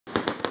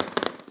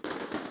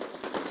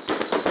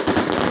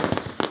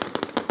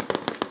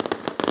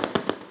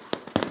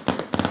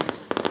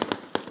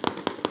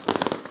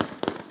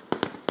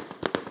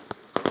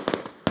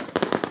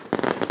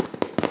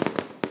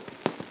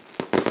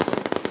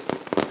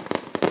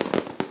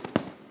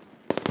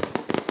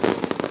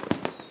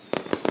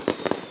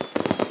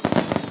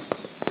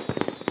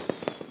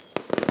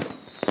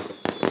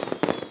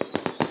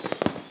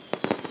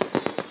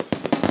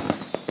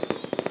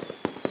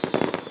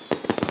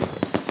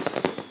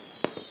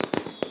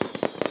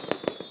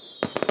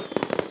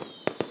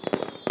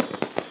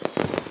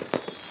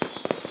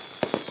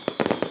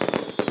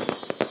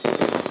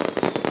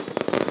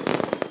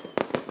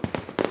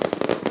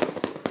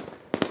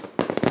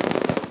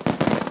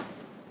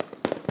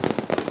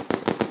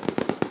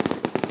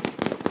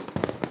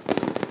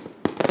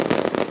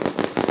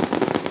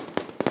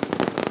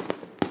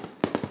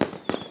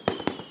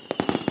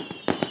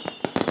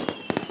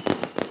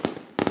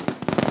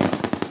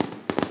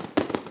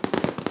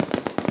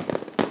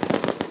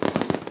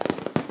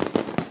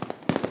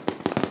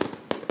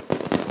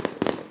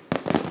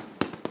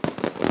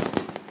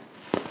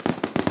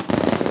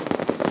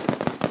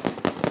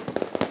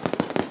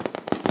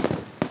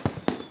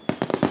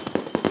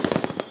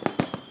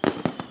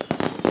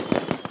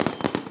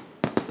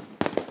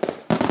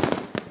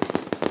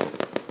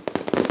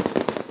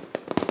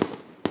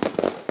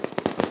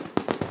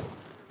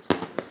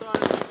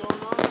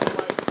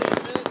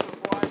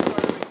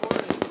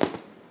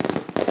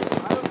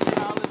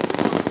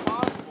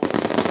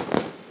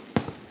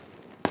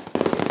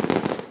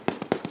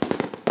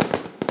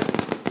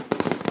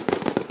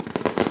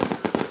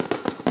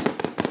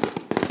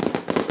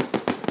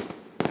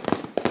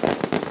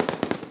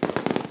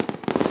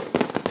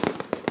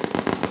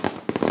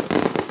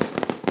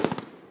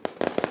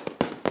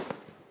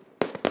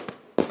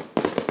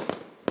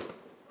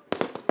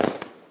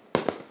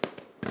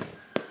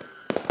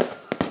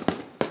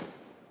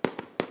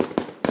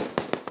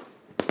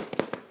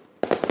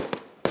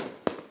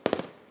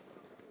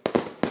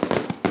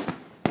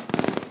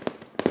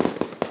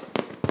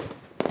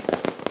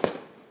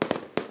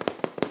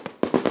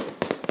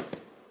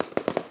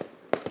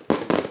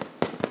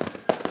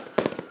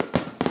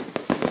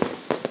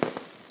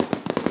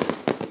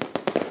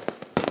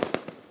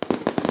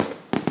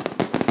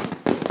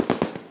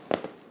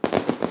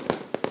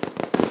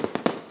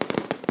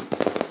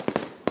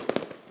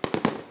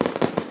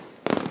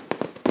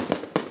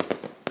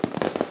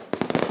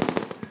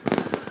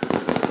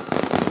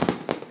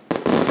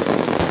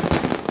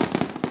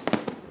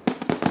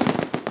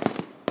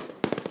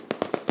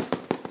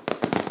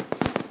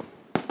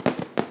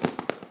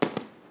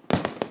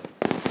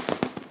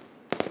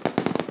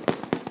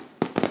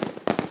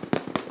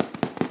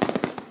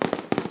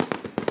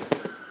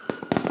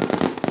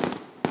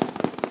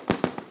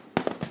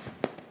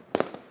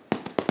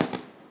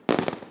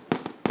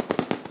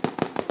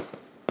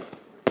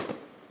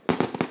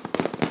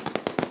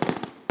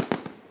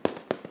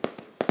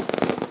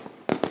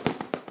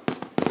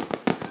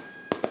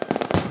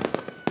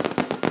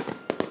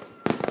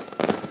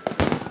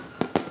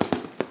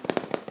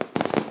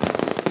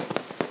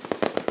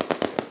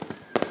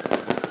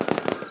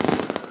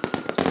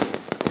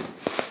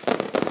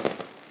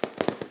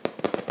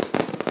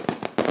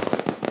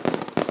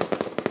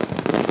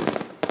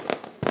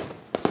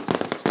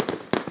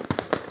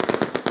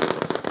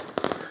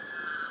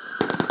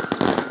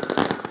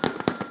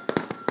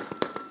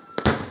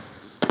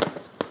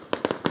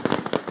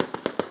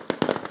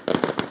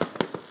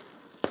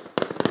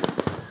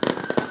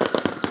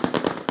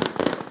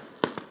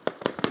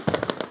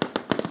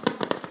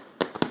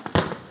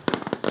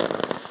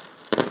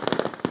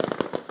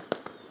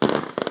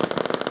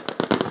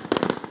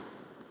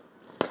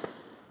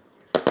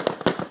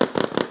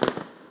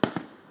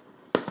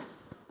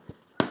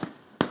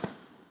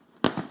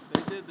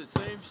did the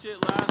same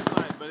shit last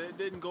night, but it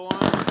didn't go on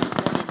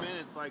for 20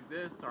 minutes like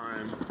this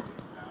time.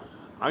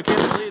 I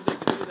can't believe they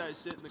could do that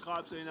shit and the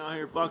cops ain't out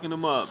here fucking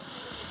them up.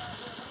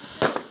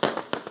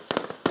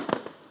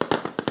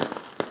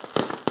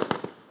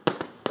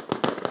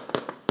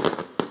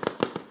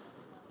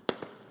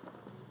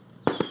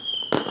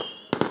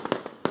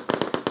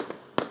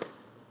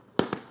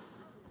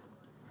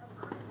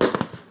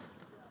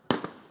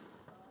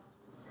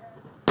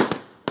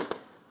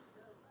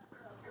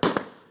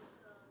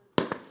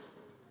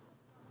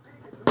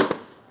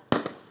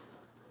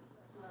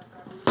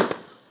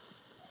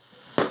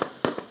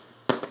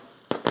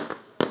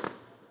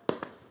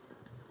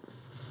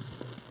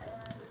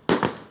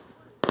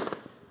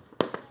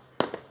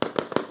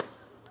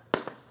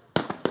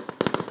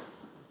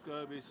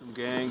 Gotta be some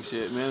gang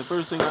shit, man. The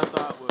first thing I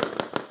thought was,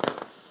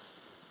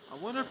 I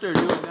wonder if they're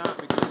doing that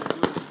because they're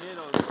doing a hit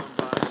on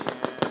somebody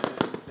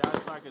and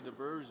that's like a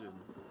diversion.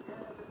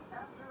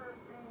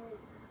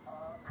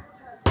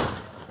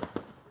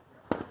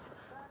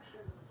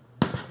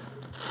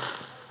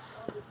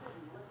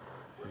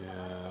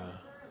 Yeah,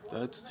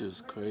 that's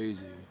just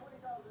crazy.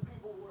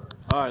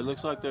 Alright,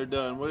 looks like they're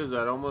done. What is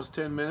that, almost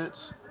 10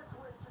 minutes?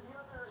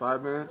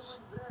 5 minutes?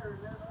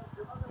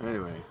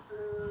 Anyway.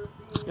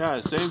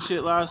 Yeah, same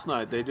shit last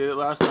night. They did it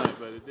last night,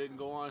 but it didn't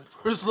go on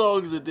for as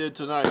long as it did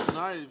tonight.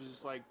 Tonight it was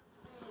just like,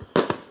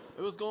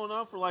 it was going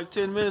on for like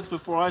 10 minutes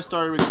before I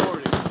started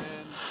recording,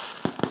 and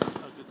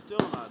look, it's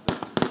still not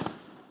done.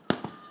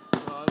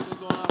 So it's been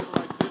going on for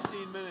like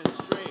 15 minutes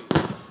straight.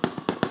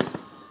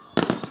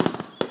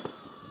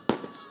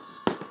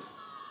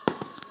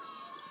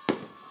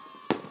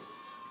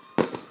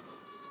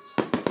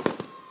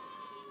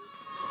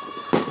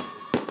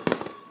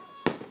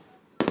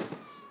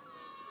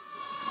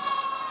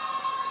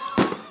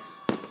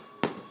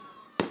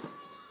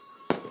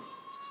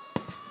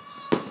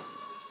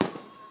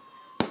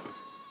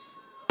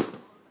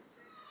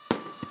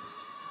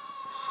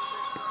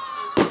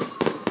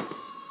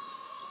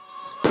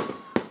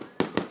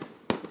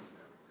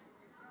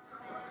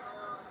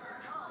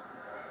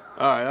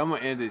 Alright, I'm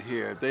gonna end it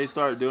here. If they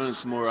start doing it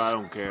some more, I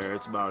don't care.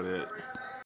 That's about it.